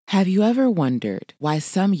Have you ever wondered why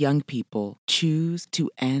some young people choose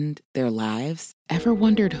to end their lives? Ever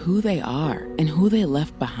wondered who they are and who they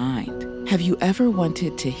left behind? Have you ever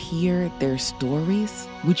wanted to hear their stories?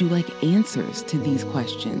 Would you like answers to these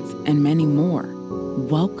questions and many more?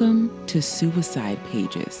 Welcome to Suicide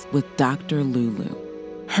Pages with Dr. Lulu.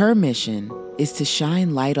 Her mission is to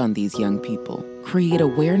shine light on these young people, create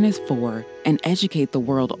awareness for, and educate the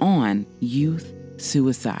world on youth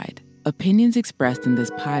suicide. Opinions expressed in this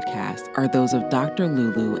podcast are those of Dr.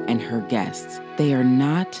 Lulu and her guests. They are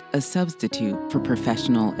not a substitute for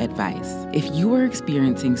professional advice. If you are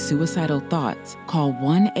experiencing suicidal thoughts, call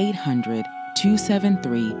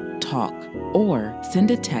 1-800-273-TALK or send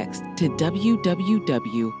a text to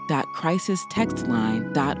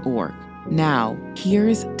www.crisistextline.org. Now,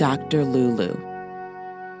 here's Dr. Lulu.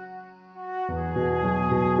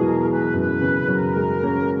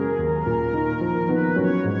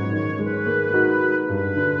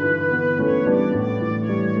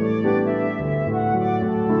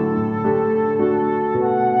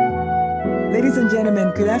 Ladies and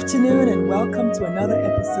gentlemen, good afternoon and welcome to another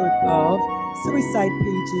episode of Suicide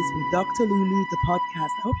Pages with Dr. Lulu, the podcast.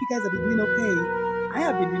 I hope you guys have been doing okay. I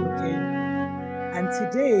have been doing okay. And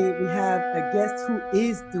today we have a guest who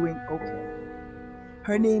is doing okay.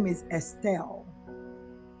 Her name is Estelle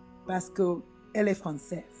Basco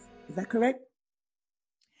Elefances. Is that correct?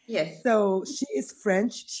 Yes. So she is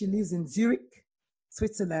French. She lives in Zurich,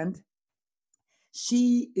 Switzerland.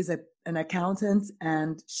 She is an accountant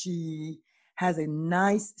and she has a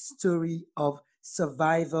nice story of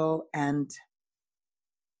survival and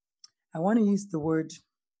I want to use the word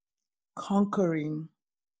conquering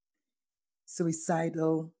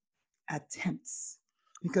suicidal attempts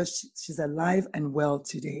because she's alive and well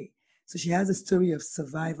today. So she has a story of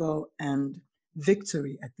survival and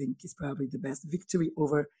victory, I think is probably the best, victory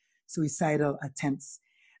over suicidal attempts.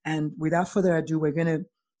 And without further ado, we're going to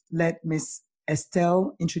let Miss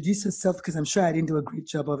Estelle introduce herself because I'm sure I didn't do a great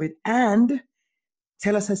job of it and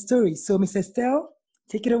tell us her story. So Miss Estelle,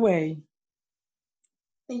 take it away.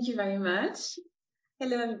 Thank you very much.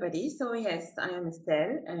 Hello, everybody. So yes, I am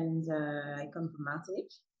Estelle and I come from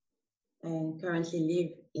Martinique and currently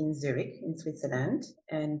live in Zurich in Switzerland.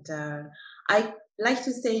 And I like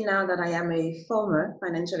to say now that I am a former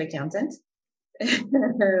financial accountant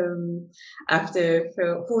after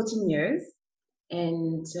 14 years.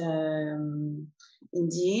 And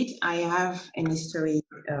indeed, I have a history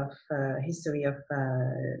of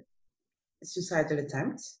suicidal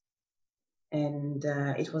attempts, and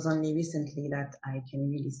it was only recently that I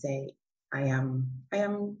can really say I am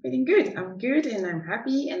feeling good. I'm good, and I'm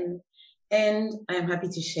happy, and I am happy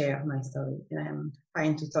to share my story, and I am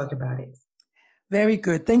fine to talk about it. Very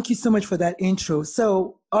good. Thank you so much for that intro.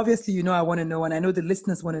 So obviously, you know, I want to know, and I know the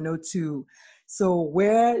listeners want to know too. So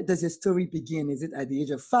where does your story begin? Is it at the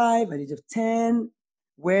age of 5, at the age of 10?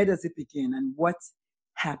 Where does it begin and what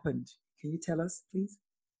happened? Can you tell us, please?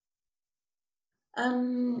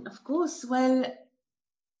 Of course. Well,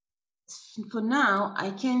 for now,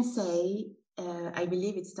 I can say I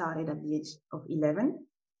believe it started at the age of 11.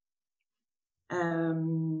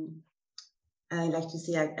 I like to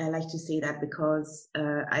say that because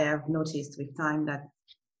I have noticed with time that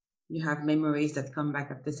you have memories that come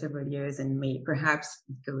back after several years and perhaps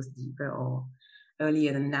it goes deeper or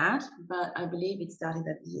earlier than that. But I believe it started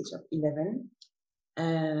at the age of 11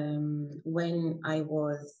 when I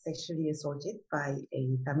was sexually assaulted by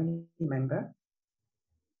a family member.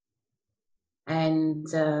 And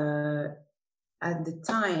at the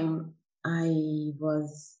time, I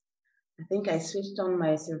think I switched on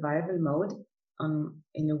my survival mode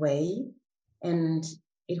in a way. And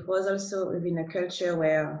it was also within a culture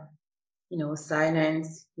where, you know,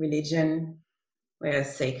 silence, religion were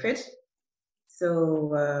sacred.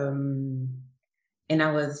 So, and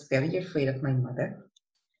I was very afraid of my mother.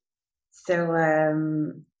 So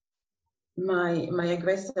my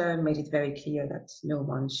aggressor made it very clear that no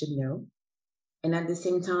one should know. And at the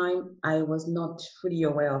same time, I was not fully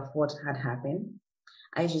aware of what had happened.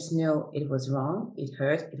 I just know it was wrong. It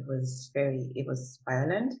hurt. It was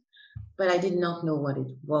violent, but I did not know what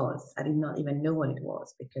it was. I did not even know what it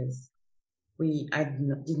was because I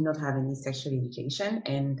did not have any sexual education.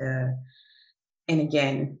 And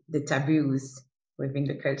again, the taboos within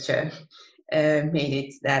the culture made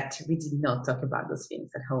it that we did not talk about those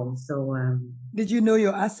things at home. So, did you know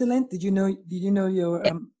your assailant? Did you know your?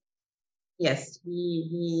 Yes,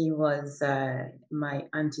 he was my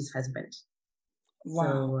auntie's husband.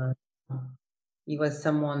 Wow. So he was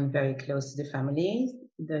someone very close to the family,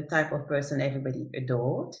 the type of person everybody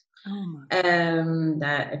adored,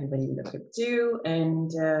 that everybody looked up to,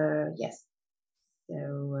 and yes.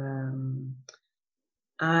 So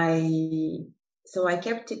I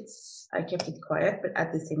kept it quiet, but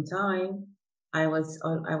at the same time, I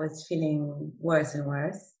was feeling worse and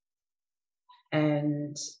worse.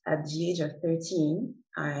 And at the age of 13,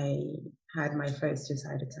 I had my first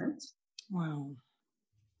suicide attempt. Wow.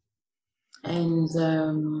 And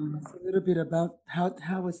A little bit about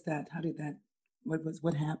how was that? How did that?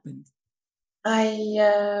 What happened?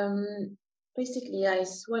 Basically I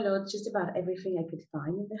swallowed just about everything I could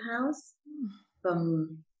find in the house,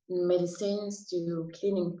 from medicines to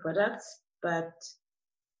cleaning products. I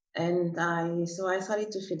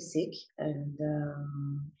started to feel sick, and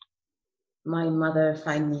my mother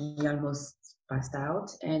finally almost passed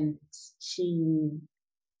out, and she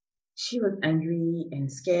was angry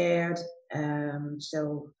and scared.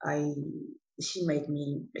 She made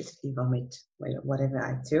me basically vomit whatever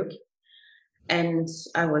I took, and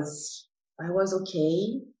I was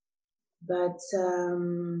okay, but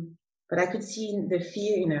I could see the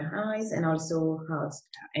fear in her eyes, and also how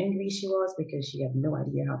angry she was, because she had no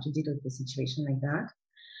idea how to deal with the situation like that.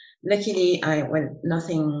 Luckily,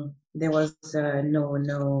 nothing. There was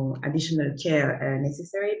no additional care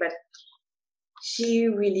necessary, but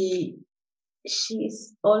she's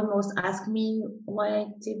almost asked me why I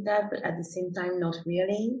did that, but at the same time, not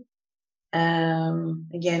really.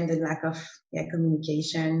 Again, the lack of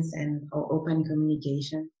communications or open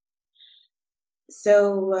communication.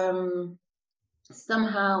 So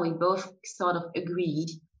somehow we both sort of agreed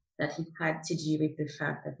that it had to do with the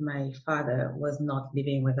fact that my father was not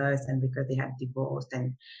living with us, and because they had divorced,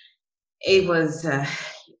 and it was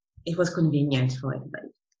convenient for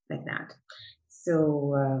everybody like that.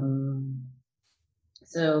 So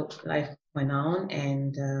life went on,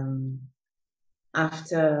 and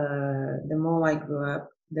after, the more I grew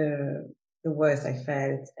up, the worse I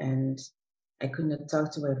felt, and I could not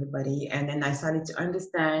talk to everybody. And then I started to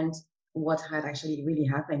understand what had actually really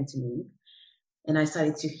happened to me, and I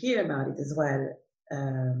started to hear about it as well,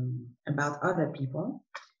 about other people.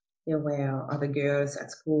 There were other girls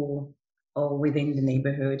at school or within the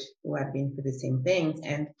neighborhood who had been through the same things.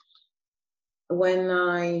 And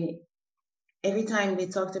every time they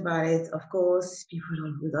talked about it, of course,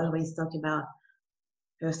 people would always talk about,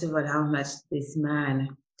 first of all, how much this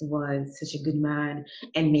man was such a good man,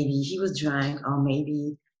 and maybe he was drunk, or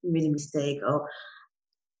maybe he made a mistake, or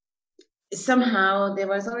somehow there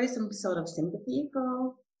was always some sort of sympathy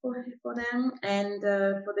for them. And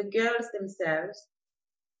for the girls themselves,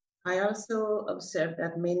 I also observed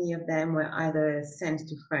that many of them were either sent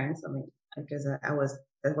to France. I mean, because that was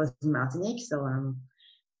in Martinique, so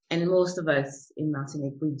and most of us in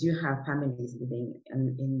Martinique, we do have families living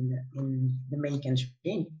in the main country,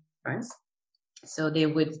 in France. So they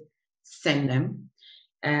would send them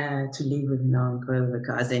to live with an uncle, with a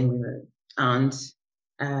cousin, with an aunt,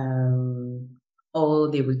 or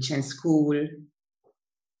they would change school.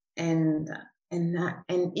 And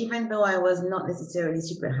even though I was not necessarily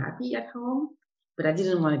super happy at home, but I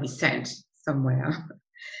didn't want to be sent somewhere.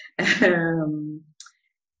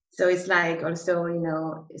 So it's like, also,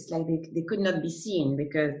 it's like they could not be seen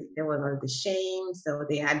because there was all the shame. So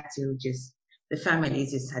they had to the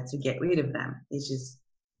families just had to get rid of them. It's just,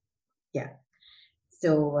 yeah.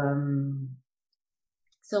 So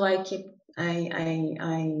I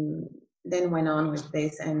then went on with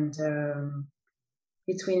this, and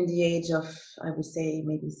between the age of, I would say,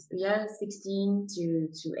 maybe 16 to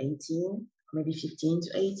 18, maybe 15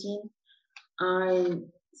 to 18, I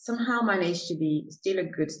somehow managed to be still a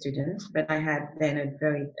good student, but I had then a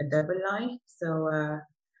double life. So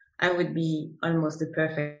I would be almost the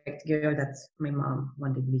perfect girl that my mom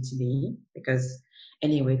wanted me to be, because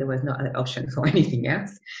anyway, there was no other option for anything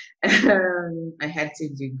else. I had to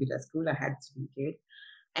do good at school. I had to be good.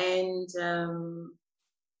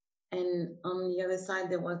 And on the other side,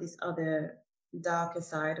 there was this other darker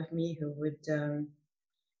side of me who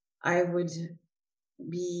I would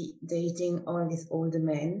be dating all these older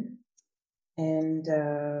men, and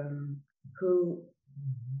who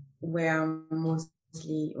were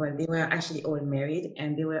mostly, they were actually all married,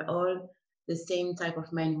 and they were all the same type of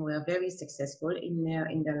men who were very successful in their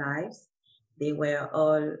lives. They were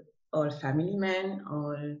all family men,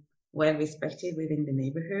 all well respected within the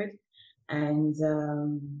neighborhood, and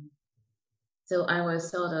so I was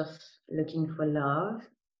sort of looking for love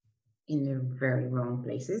in the very wrong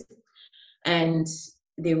places. And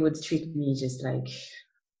they would treat me just like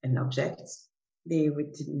an object. They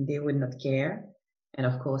would not care, and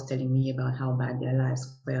of course, telling me about how bad their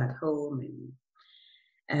lives were at home,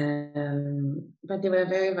 but they were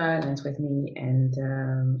very violent with me, and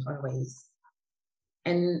always.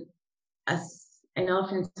 And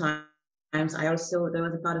oftentimes, there was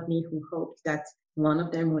a part of me who hoped that one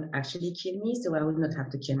of them would actually kill me, so I would not have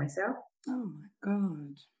to kill myself. Oh my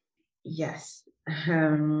God. Yes.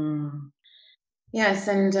 Yes,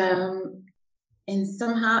 and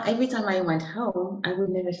somehow every time I went home, I would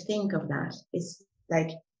never think of that. It's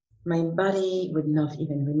like my body would not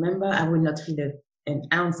even remember. I would not feel an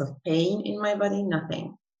ounce of pain in my body,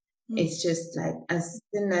 nothing. It's just like as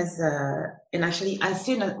soon as, and actually as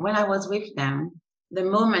soon as when I was with them, the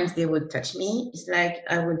moment they would touch me, it's like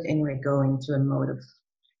I would anyway go into a mode of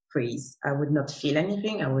freeze. I would not feel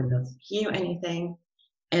anything. I would not hear anything.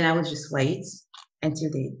 And I would just wait until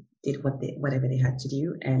they did whatever they had to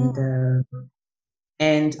do.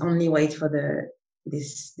 And only wait for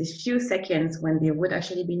this few seconds when they would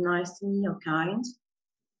actually be nice to me or kind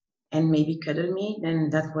and maybe cuddle me. Then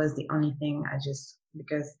that was the only thing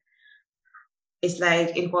because it's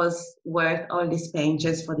like it was worth all this pain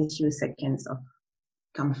just for these few seconds of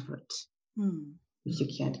comfort, if you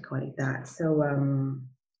can't call it that. So,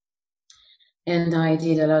 and I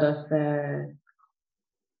did a lot of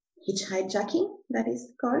hitchhiking, that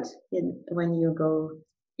is called, when you go.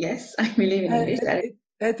 Yes, I believe in English.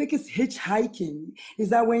 I think it's hitchhiking. Is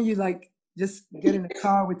that when you like just get in a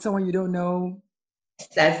car with someone you don't know?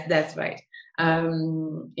 That's right.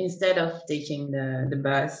 Instead of taking the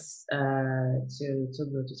bus to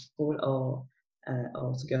go to school or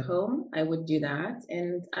to go home, I would do that,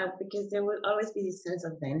 and because there will always be this sense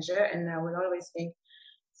of danger, and I would always think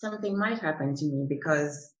something might happen to me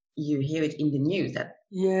because you hear it in the news that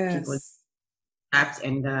people act,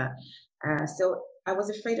 and so I was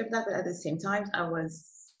afraid of that, but at the same time, I was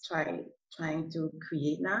trying to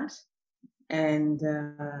create that, and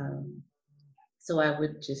so I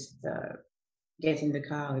would just get in the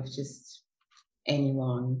car with just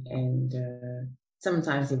anyone, and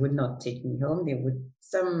sometimes they would not take me home. They would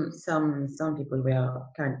some people were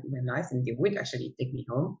nice, and they would actually take me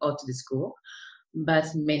home or to the school,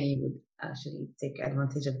 but many would actually take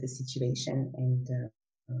advantage of the situation and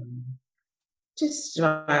just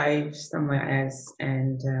drive somewhere else.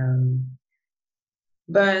 And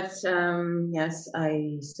yes,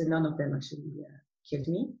 so none of them actually killed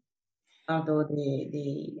me, although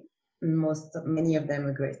many of them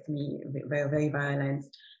aggressed me, were very violent,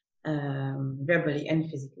 verbally and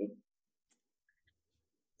physically.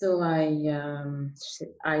 So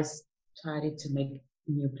I started to make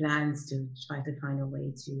new plans to try to find a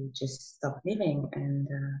way to just stop living. And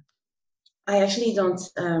I actually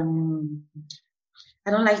I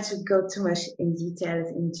don't like to go too much in details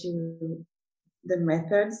into the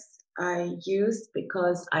methods I used,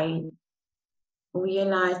 because I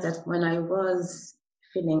realized that when I was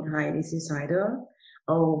feeling highly suicidal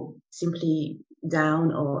or simply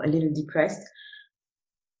down or a little depressed,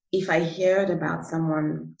 if I heard about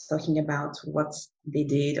someone talking about what they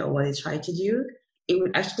did or what they tried to do, it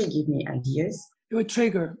would actually give me ideas. It would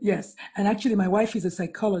trigger, yes. And actually, my wife is a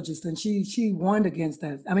psychologist, and she warned against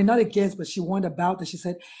that. I mean, not against, but she warned about that. She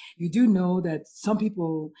said, you do know that some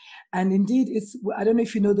people, and indeed, I don't know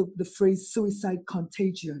if you know the phrase suicide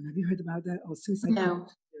contagion. Have you heard about that? Or suicide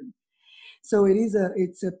contagion? So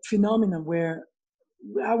it's a phenomenon where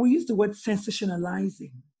I will use the word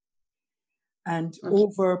sensationalizing and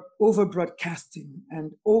over broadcasting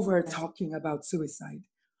and over talking about suicide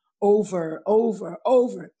over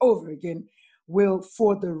again will,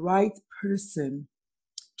 for the right person,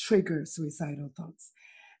 trigger suicidal thoughts.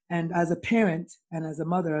 And as a parent and as a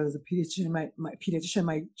mother, as a pediatrician,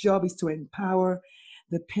 my job is to empower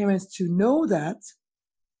the parents to know that,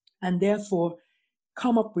 and therefore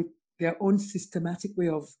come up with their own systematic way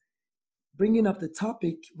of bringing up the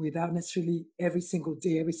topic without necessarily every single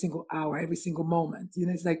day, every single hour, every single moment. You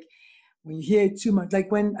know, it's like when you hear it too much, like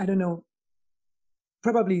when, I don't know,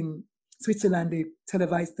 probably in Switzerland, they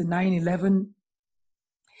televised the 9/11.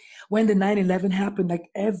 When the 9/11 happened, like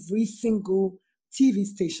every single TV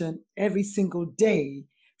station, every single day,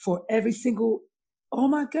 for every single, oh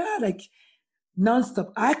my God, like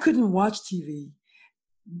nonstop. I couldn't watch TV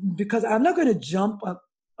because I'm not going to jump up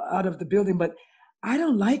out of the building, but I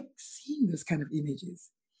don't like seeing those kind of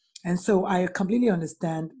images. And so I completely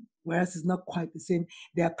understand, whereas it's not quite the same,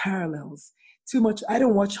 there are parallels. Too much, I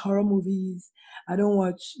don't watch horror movies. I don't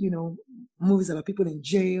watch, movies about people in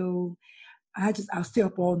jail. I'll stay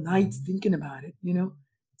up all night thinking about it,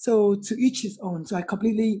 So to each his own. So I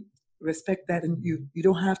completely respect that. And you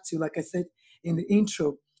don't have to, like I said in the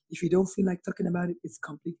intro, if you don't feel like talking about it, it's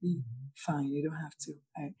completely fine. You don't have to.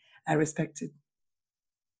 I respect it.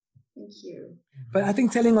 Thank you. But I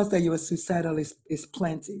think telling us that you were suicidal is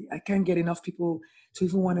plenty. I can't get enough people to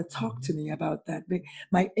even want to talk to me about that. But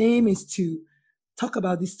my aim is to talk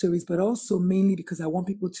about these stories, but also mainly because I want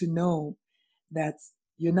people to know that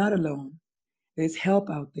you're not alone. there's help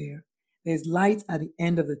out there. There's light at the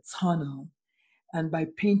end of the tunnel. And by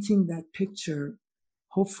painting that picture,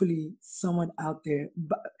 hopefully someone out there,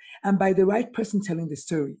 and by the right person telling the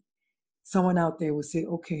story, someone out there will say,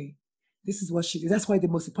 okay, this is what she did. That's why the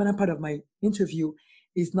most important part of my interview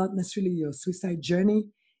is not necessarily your suicide journey,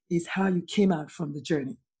 is how you came out from the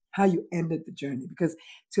journey, how you ended the journey. Because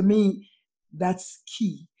to me, that's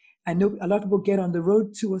key. I know a lot of people get on the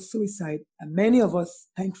road to a suicide, and many of us,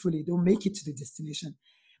 thankfully, don't make it to the destination.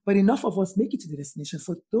 But enough of us make it to the destination.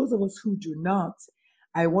 For those of us who do not,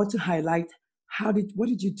 I want to highlight what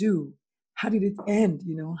did you do? How did it end?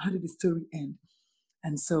 How did the story end?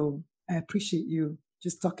 And so I appreciate you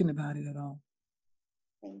just talking about it at all.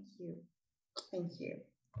 Thank you. Thank you.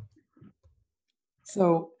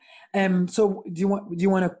 So, do you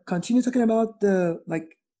want to continue talking about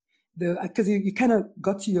because you kind of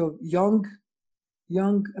got to your young,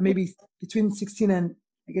 maybe between 16 and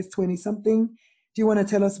I guess 20 something. Do you want to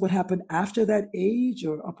tell us what happened after that age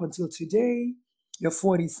or up until today? You're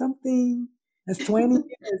 40 something. That's 20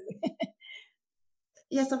 years.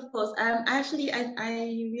 Yes, of course. Actually, I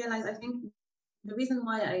realized, I think the reason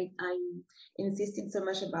why I insisted so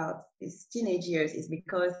much about these teenage years is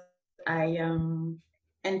because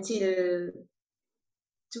until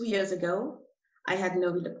 2 years ago, I had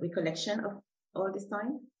no recollection of all this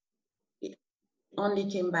time. It only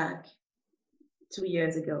came back 2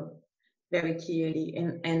 years ago, very clearly.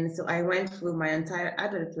 And so I went through my entire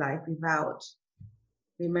adult life without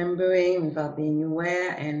remembering, without being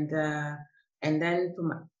aware. And then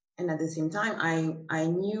at the same time, I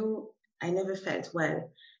knew I never felt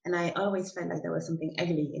well. And I always felt like there was something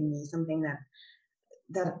ugly in me, something that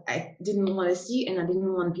I didn't want to see and I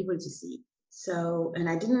didn't want people to see. So, and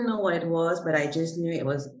I didn't know what it was, but I just knew it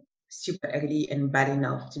was super ugly and bad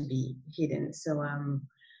enough to be hidden. So,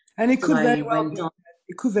 and it could very well be,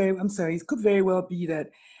 it could very well be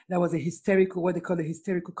that was a hysterical, what they call a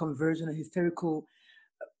hysterical conversion, a hysterical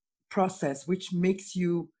process, which makes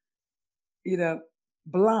you either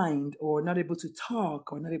blind or not able to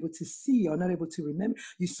talk or not able to see or not able to remember.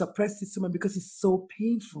 You suppress it so much because it's so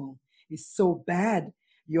painful. It's so bad.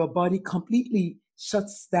 Your body completely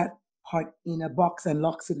shuts that part in a box and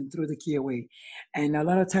locks it and throws the key away. And a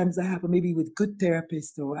lot of times that happens maybe with good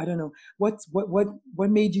therapists, or I don't know. What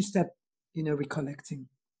made you start, recollecting?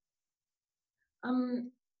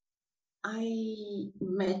 I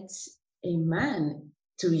met a man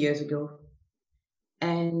 2 years ago,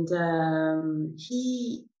 and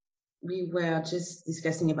we were just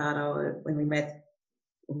discussing about when we met,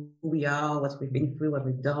 who we are, what we've been through, what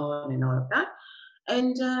we've done, and all of that.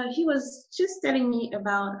 And he was just telling me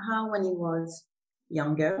about how when he was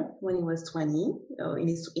younger, when he was 20, or in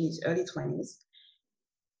his early 20s,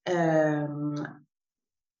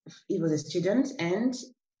 he was a student and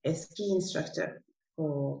a ski instructor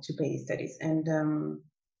to pay his studies. And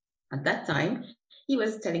at that time, he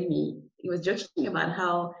was joking about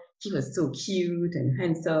how he was so cute and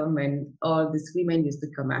handsome and all these women used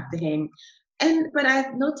to come after him. But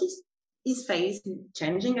I've noticed his face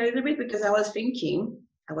changing a little bit because I was a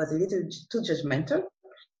little too judgmental,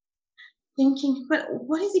 thinking, but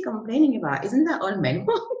what is he complaining about? Isn't that all men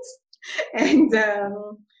want? And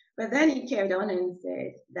but then he carried on and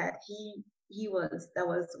said that that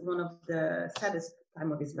was one of the saddest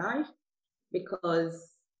time of his life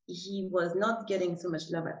because he was not getting so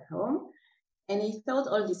much love at home. And he thought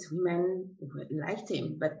all these women liked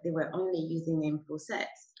him, but they were only using him for sex.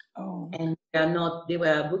 Oh. And they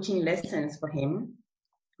were booking lessons with him,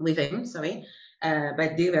 but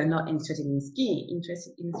they were not interested in skiing.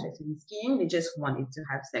 They just wanted to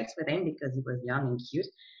have sex with him because he was young and cute.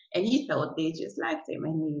 And he thought they just liked him,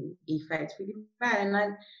 and he felt really bad.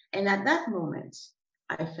 And at that moment,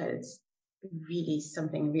 I felt really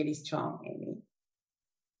something really strong in me.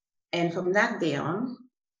 And from that day on,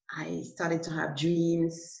 I started to have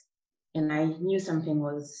dreams, and I knew something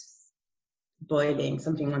was boiling,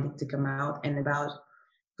 something wanted to come out. And about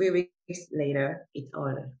 3 weeks later, it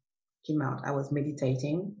all came out. I was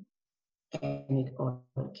meditating, and it all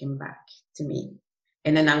came back to me.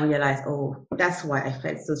 And then I realized, oh, that's why I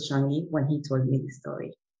felt so strongly when he told me the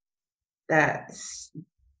story.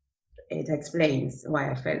 It explains why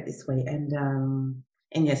I felt this way. And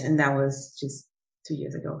yes, and that was just 2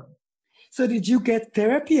 years ago. So did you get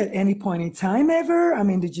therapy at any point in time ever? I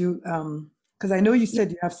mean, did you, because I know you said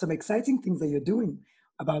you have some exciting things that you're doing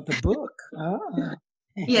about the book.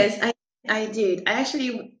 Yes, I did.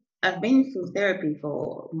 I've been through therapy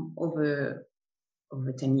for over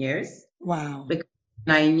 10 years. Wow.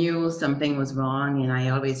 I knew something was wrong, and I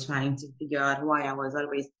always trying to figure out why I was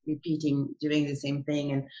always repeating, doing the same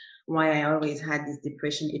thing, and why I always had this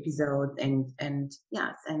depression episode, and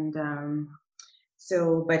yes, and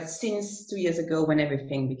so, but since 2 years ago, when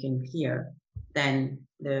everything became clear, then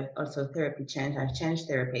the also therapy changed. I changed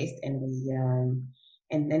therapist, and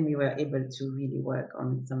then we were able to really work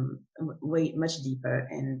on some way much deeper,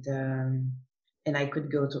 and I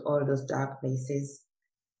could go to all those dark places,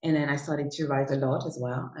 and then I started to write a lot as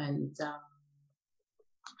well, and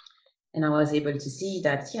I was able to see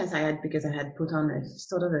that yes, I had, because I had put on a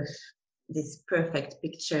sort of this perfect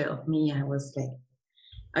picture of me. I was like,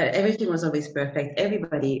 everything was always perfect.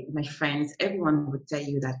 Everybody, my friends, everyone would tell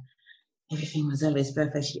you that everything was always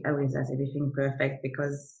perfect. She always does everything perfect,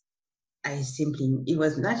 because it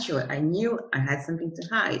was natural. I knew I had something to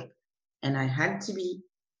hide, and I had to be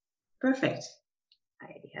perfect.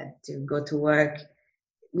 I had to go to work.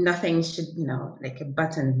 Nothing should, like a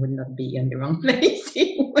button would not be in the wrong place.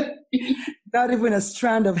 It would be. Not even a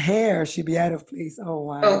strand of hair should be out of place. Oh,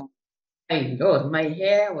 wow. Oh, my Lord, my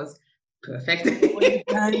hair was perfect.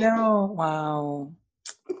 I know. Wow.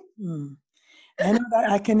 I know that.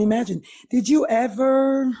 I can imagine. Did you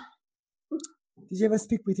ever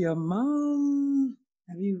speak with your mom?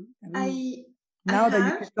 Have you now that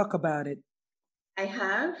you can talk about it? I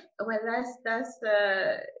have. Well, that's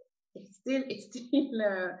it's still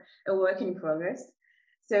a work in progress.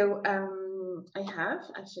 So I have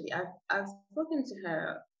actually. I've spoken to her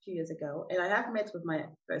a few years ago, and I have met with my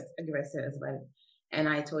first aggressor as well. And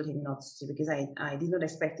I told him not to, because I did not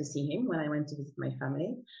expect to see him when I went to visit my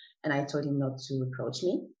family, and I told him not to approach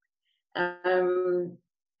me. And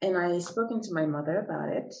I spoken to my mother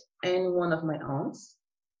about it, and one of my aunts.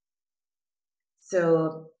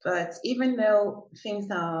 So, but even though things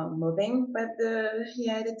are moving, but the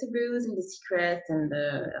taboos and the secrets and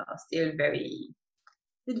are still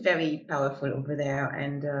very powerful over there.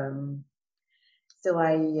 And so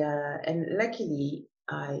and luckily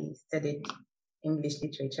I studied English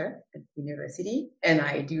literature at university, and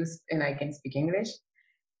I can speak English.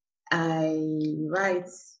 I write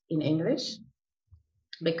in English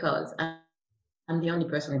because I'm the only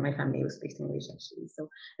person in my family who speaks English, actually. So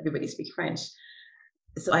everybody speaks French.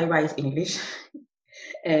 So I write in English,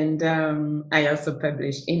 and I also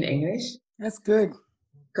publish in English. That's good.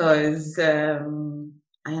 Because I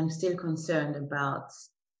am still concerned about,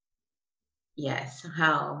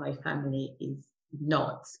 how my family is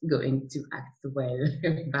not going to act well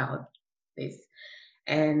about this.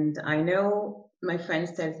 And I know my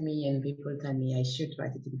friends tell me, and people tell me I should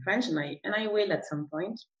write it in French, and I will at some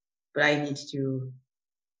point, but I need to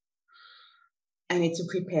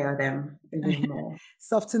prepare them a little more.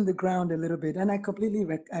 Soften the ground a little bit. And I completely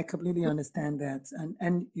understand that.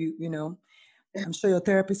 And you know, I'm sure your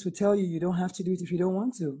therapist would tell you, you don't have to do it if you don't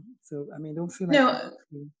want to. So, I mean, don't feel like. No,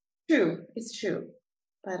 true. It's true.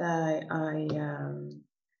 But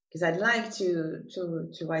because I'd like to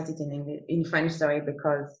write it in English, in French, sorry,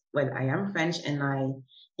 because, well, I am French and I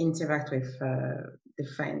interact with the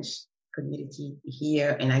French community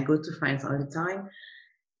here, and I go to France all the time.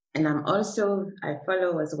 And I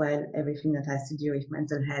follow as well everything that has to do with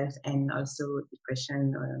mental health and also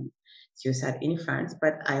depression, suicide in France.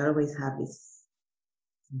 But I always have this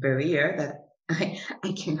barrier that I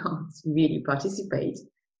cannot really participate,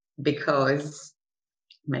 because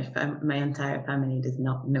my entire family does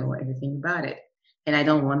not know everything about it, and I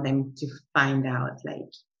don't want them to find out,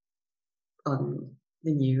 like, on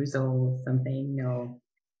the news or something. No,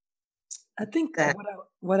 I think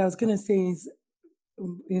what I was gonna say is,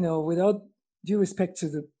 without due respect to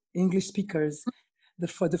the English speakers,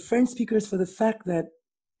 for the French speakers, for the fact that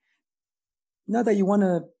not that you want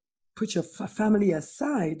to put your family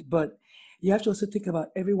aside, but you have to also think about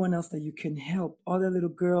everyone else that you can help, all the little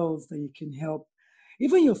girls that you can help,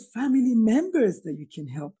 even your family members that you can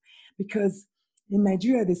help. Because in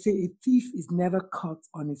Nigeria, they say a thief is never caught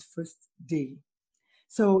on his first day.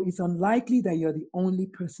 So it's unlikely that you're the only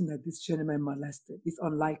person that this gentleman molested. It's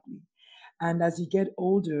unlikely. And as you get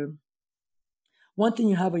older, one thing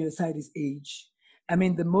you have on your side is age. I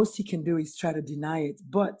mean, the most he can do is try to deny it.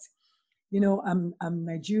 But, I'm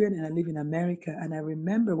Nigerian and I live in America. And I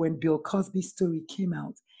remember when Bill Cosby's story came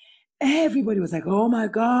out, everybody was like, oh my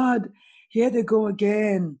God, here they go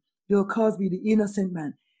again. Bill Cosby, the innocent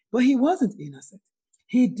man. But he wasn't innocent.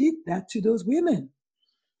 He did that to those women.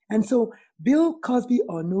 And so Bill Cosby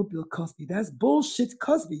or no Bill Cosby, that's bullshit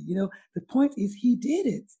Cosby. The point is he did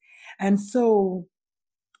it. And so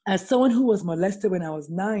as someone who was molested when I was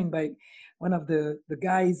 9 by one of the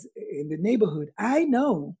guys in the neighborhood, I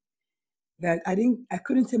know that I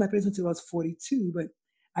couldn't tell my parents until I was 42, but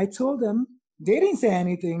I told them They didn't say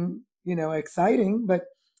anything, exciting, but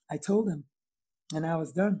I told them and I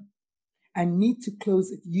was done. I need to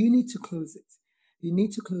close it. You need to close it. You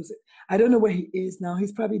need to close it. I don't know where he is now.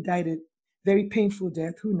 He's probably died a very painful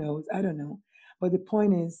death. Who knows? I don't know. But the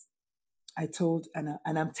point is, I told, and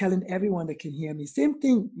I'm telling everyone that can hear me, same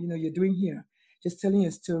thing, you're doing here, just telling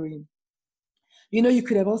your story. You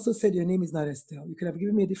could have also said your name is not Estelle. You could have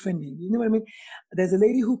given me a different name. You know what I mean? There's a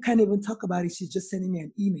lady who can't even talk about it. She's just sending me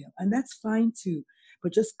an email. And that's fine too.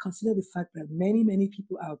 But just consider the fact that many, many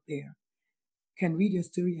people out there can read your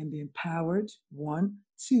story and be empowered. One.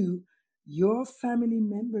 Two, your family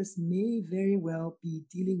members may very well be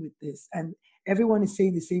dealing with this. And everyone is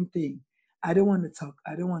saying the same thing. I don't want to talk.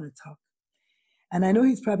 I don't want to talk. And I know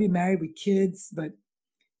he's probably married with kids, but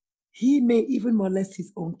he may even molest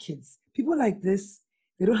his own kids. People like this,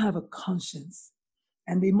 they don't have a conscience,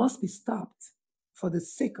 and they must be stopped for the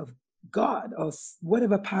sake of God or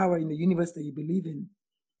whatever power in the universe that you believe in.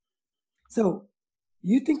 So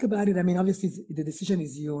you think about it. I mean, obviously the decision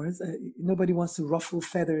is yours. Nobody wants to ruffle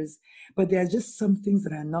feathers, but there are just some things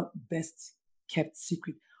that are not best kept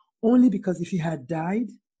secret. Only because if you had died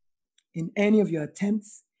in any of your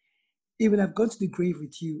attempts, it will have gone to the grave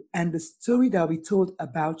with you, and the story that will be told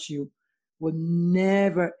about you will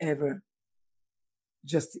never, ever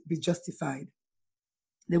just be justified.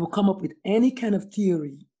 They will come up with any kind of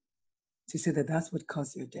theory to say that that's what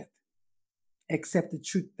caused your death, except the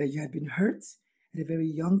truth that you had been hurt at a very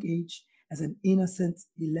young age as an innocent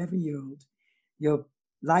 11-year-old. Your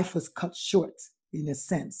life was cut short in a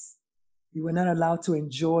sense. You were not allowed to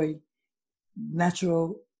enjoy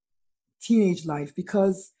natural teenage life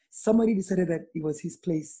because somebody decided that it was his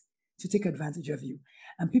place to take advantage of you.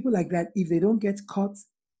 And people like that, if they don't get caught,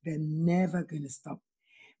 they're never going to stop.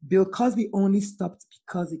 Bill Cosby only stopped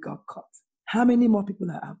because he got caught. How many more people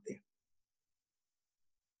are out there?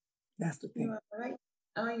 That's the thing. You are right.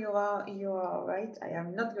 Oh, you are right. I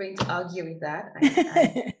am not going to argue with that.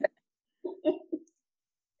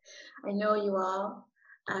 I know you are.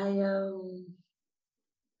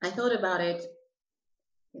 I thought about it,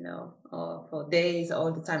 for days,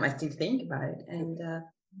 all the time. I still think about it, and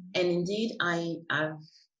indeed, I've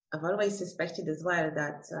always suspected as well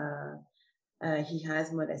that he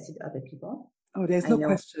has molested other people. Oh, there's no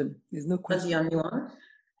question. There's no question. Not the only one.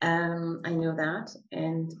 I know that,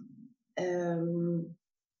 and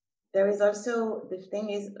there is also the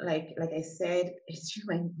thing is like I said, it's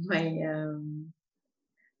true.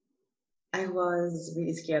 I was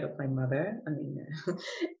really scared of my mother. I mean,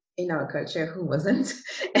 in our culture, who wasn't?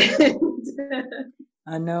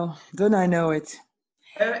 I know. Don't I know it?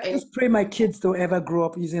 I just pray my kids don't ever grow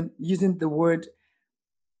up using the word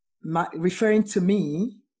referring to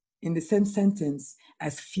me in the same sentence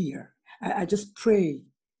as fear. I just pray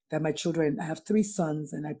that my children, I have 3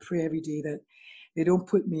 sons, and I pray every day that they don't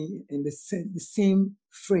put me in the same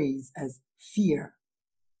phrase as fear.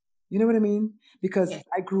 You know what I mean? Because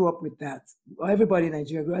I grew up with that. Everybody in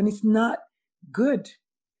Nigeria grew up, and it's not good.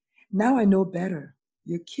 Now I know better.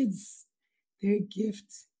 Your kids, they're a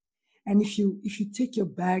gift. And if you take your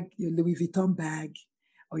bag, your Louis Vuitton bag,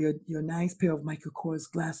 or your nice pair of Michael Kors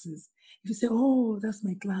glasses, if you say, oh, that's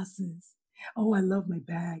my glasses, oh, I love my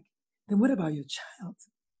bag, then what about your child?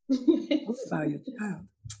 What about your child?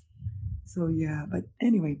 So yeah, but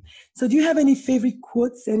anyway. So do you have any favorite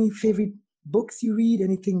quotes, any favorite books you read,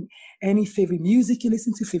 any favorite music you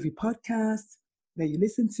listen to, favorite podcasts that you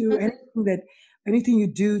listen to, anything you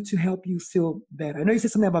do to help you feel better? I know you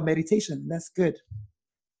said something about meditation. That's good.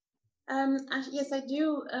 Yes, I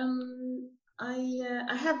do.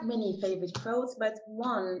 I have many favorite quotes, but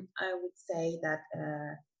one I would say that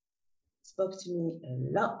spoke to me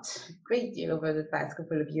a lot, great deal over the past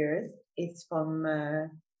couple of years. It's from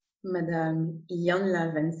Madame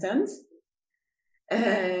Iyanla Vanzant,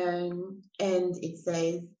 and it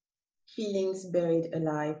says, "Feelings buried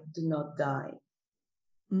alive do not die."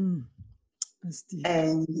 That's deep.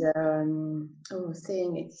 And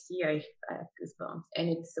saying it here, I have goosebumps, and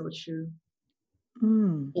it's so true.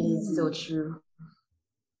 It is so true.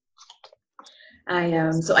 I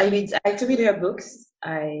like to read her books.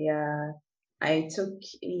 I took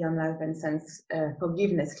Iyanla Vanzant's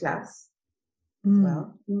forgiveness class as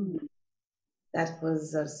well. That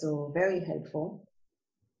was also very helpful.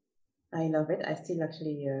 I love it. I still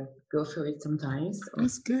actually go through it sometimes.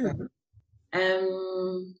 That's good.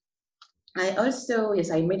 I also,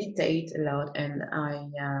 I meditate a lot, and I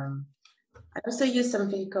also use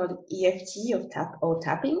something called EFT or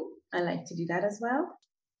tapping. I like to do that as well.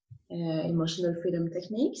 Emotional freedom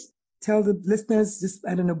techniques. Tell the listeners, just,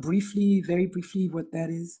 I don't know, very briefly, what that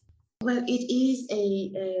is. Well, it is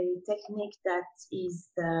a technique that is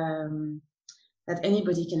that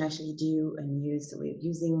anybody can actually do and use with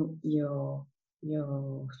using your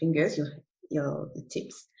fingers, the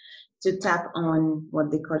tips, to tap on what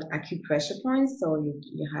they call acupressure points. So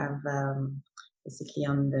you have basically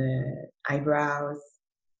on the eyebrows,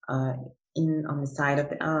 on the side of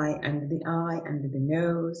the eye, under the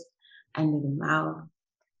nose, under the mouth,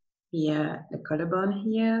 here, the collarbone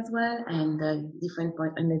here as well, and the different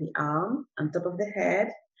point under the arm, on top of the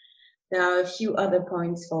head. There are a few other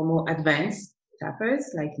points for more advanced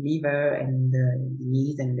tappers, like liver and the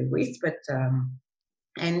knees and the wrist,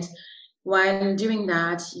 and while doing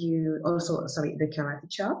that, the karate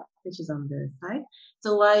chop, which is on the side.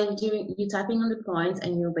 So while you tapping on the points,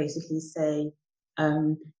 and you basically say,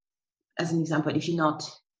 as an example, if you're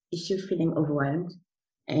feeling overwhelmed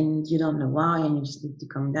and you don't know why, and you just need to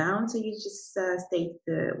calm down, so you just state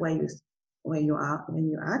where you are when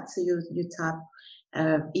you're at. So you tap,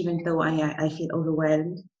 even though I feel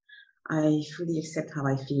overwhelmed, I fully accept how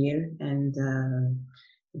I feel, and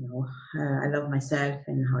I love myself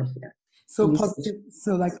and how I feel. So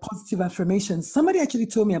positive affirmations. Somebody actually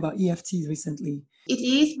told me about EFTs recently. It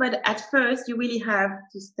is, but at first you really have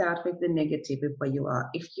to start with the negative of where you are.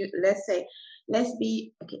 If you, let's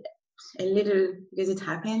be a little, because it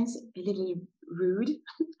happens, a little rude.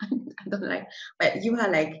 I don't like, but you are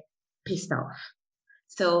like pissed off.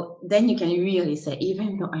 So then you can really say,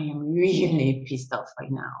 even though I am really pissed off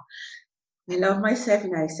right now, I love myself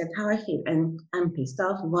and I accept how I feel, and I'm pissed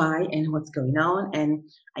off. Why and what's going on, and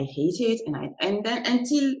I hate it, and then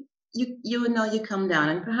until you calm down,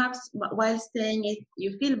 and perhaps while saying it,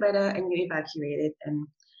 you feel better and you evacuate it, and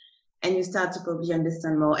you start to probably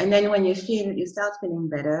understand more. And then when you start feeling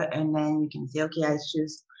better, and then you can say, okay, I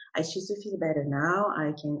choose to feel better now.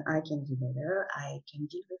 I can do better. I can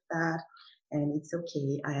deal with that. And it's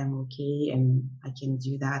okay. I am okay, and I can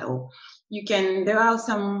do that. Or there are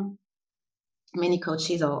many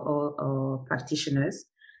coaches or practitioners,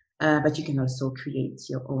 but you can also create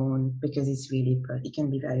your own, because it can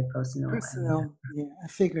be very personal. Yeah, I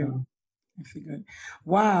figured.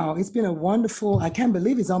 Wow, it's been a wonderful, I can't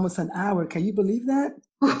believe it's almost an hour. Can you believe that?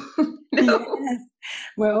 No. Yes,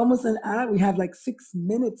 we're almost an hour. We have like 6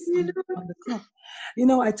 minutes on the clock.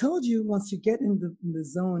 I told you, once you get in the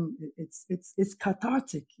zone, it's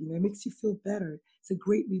cathartic. It makes you feel better. It's a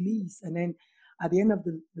great release. And then at the end of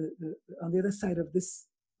on the other side of this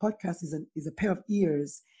podcast is a pair of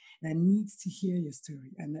ears that needs to hear your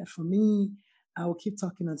story. And for me, I will keep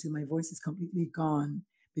talking until my voice is completely gone,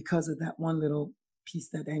 because of that one little piece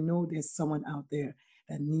that I know there's someone out there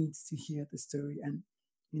that needs to hear the story. And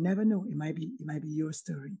you never know, it might be your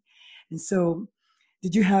story. And so,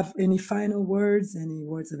 did you have any final words, any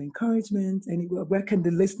words of encouragement? Where can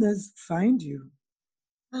the listeners find you?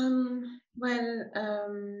 I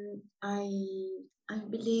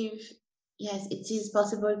believe, yes, it is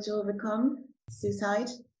possible to overcome suicide.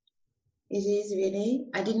 It is really.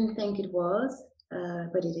 I didn't think it was,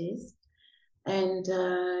 but it is. And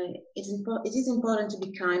it is important to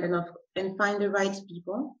be kind enough and find the right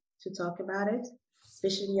people to talk about it,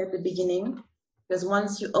 especially at the beginning, because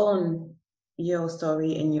once you own your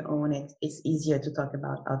story and you own it, it's easier to talk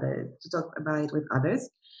about it with others.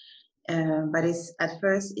 But at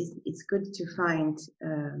first it's good to find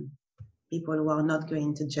people who are not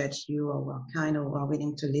going to judge you, or who are kind, or who are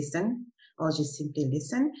willing to listen, or just simply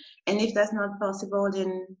listen. And if that's not possible,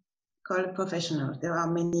 then call a professional. There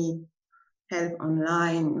are many help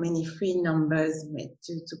online, many free numbers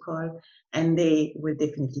to call, and they will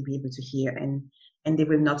definitely be able to hear, and they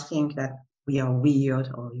will not think that we are weird,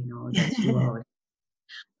 or that you are,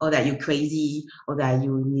 or that you're crazy, or that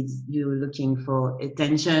you're looking for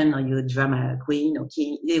attention, or you're a drama queen or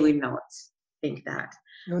king. They will not think that.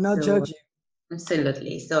 They will not judge you.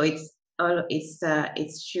 Absolutely. So it's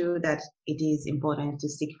true that it is important to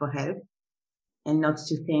seek for help, and not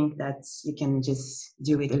to think that you can just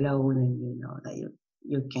do it alone, and that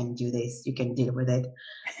you can do this, you can deal with it,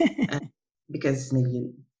 because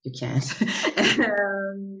maybe you can't.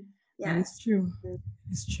 Yeah, it's true.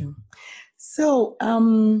 It's true. So,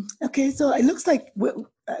 okay, so it looks like,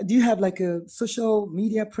 do you have like a social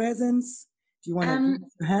media presence? Do you want to give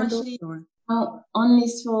your handle?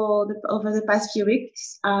 Only over the past few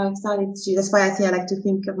weeks, I've started to. That's why I say I like to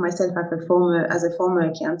think of myself as a former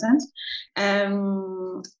accountant.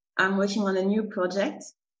 I'm working on a new project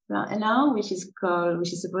now, which is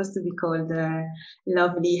supposed to be called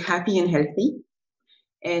Lovely, Happy and Healthy,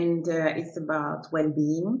 and it's about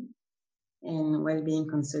well-being and well-being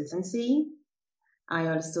consultancy. I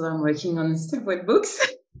also am working on several books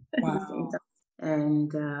at the same time.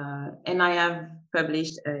 And I have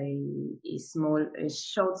published a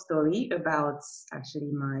short story about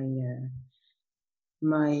actually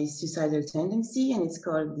my suicidal tendency, and it's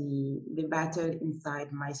called the Battle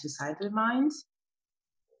Inside My Suicidal Mind,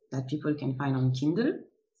 that people can find on Kindle.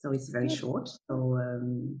 So it's very short. So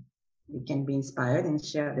they can be inspired and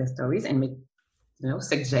share their stories and make,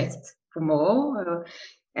 suggest for more.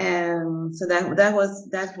 So that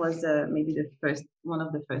was maybe one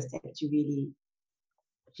of the first steps to really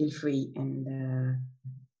feel free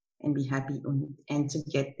and be happy and to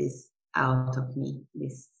get this out of me,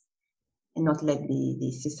 this, and not let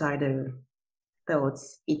the suicidal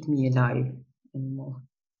thoughts eat me alive anymore.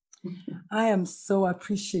 I am so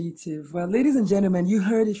appreciative. Well, ladies and gentlemen, you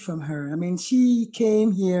heard it from her. I mean, she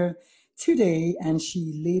came here today and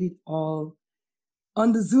she laid it all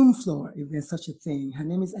on the Zoom floor, if there's such a thing. Her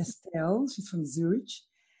name is Estelle. She's from Zurich.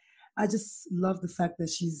 I just love the fact that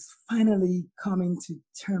she's finally coming to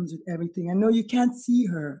terms with everything. I know you can't see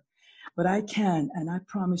her, but I can. And I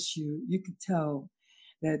promise you, you could tell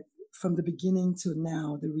that from the beginning to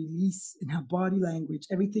now, the release in her body language,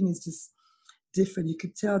 everything is just different. You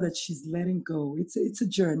could tell that she's letting go. It's a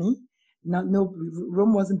journey.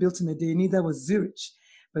 Rome wasn't built in a day, neither was Zurich.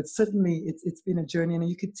 But certainly it's been a journey. And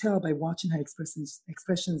you could tell by watching her expressions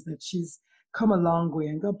that she's come a long way.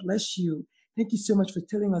 And God bless you. Thank you so much for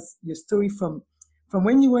telling us your story from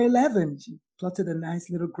when you were 11. She plotted a nice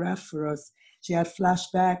little graph for us. She had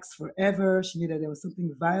flashbacks forever. She knew that there was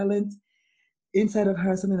something violent inside of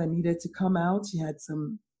her, something that needed to come out. She had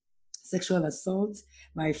some sexual assault.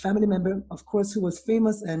 My family member, of course, who was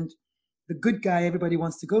famous and the good guy everybody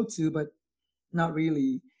wants to go to, but not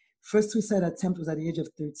really. First suicide attempt was at the age of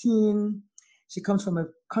 13. She comes from a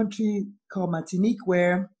country called Martinique,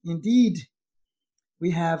 where indeed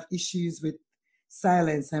we have issues with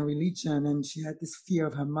silence and religion, and she had this fear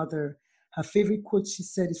of her mother. Her favorite quote, she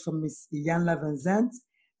said, is from Miss Iyanla Vanzant,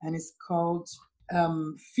 and it's called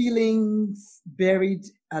 "Feelings Buried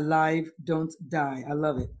Alive Don't Die." I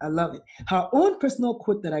love it. I love it. Her own personal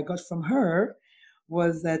quote that I got from her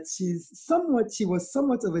was that she was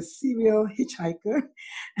somewhat of a serial hitchhiker.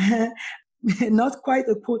 Not quite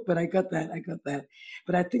a quote, but I got that.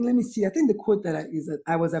 But I think, let me see. I think the quote is that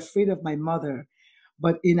I was afraid of my mother,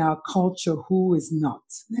 but in our culture, who is not?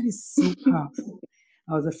 That is so powerful.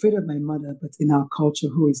 I was afraid of my mother, but in our culture,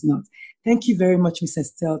 who is not? Thank you very much, Miss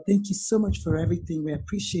Estelle. Thank you so much for everything. We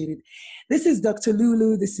appreciate it. This is Dr.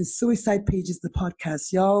 Lulu. This is Suicide Pages, the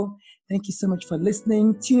podcast. Y'all, thank you so much for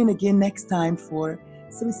listening. Tune in again next time for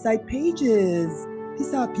Suicide Pages.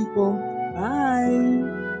 Peace out, people. Bye.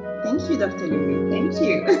 Thank you, Dr. Lulu. Thank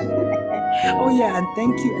you. Oh, yeah, and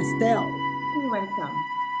thank you, Estelle. You're welcome.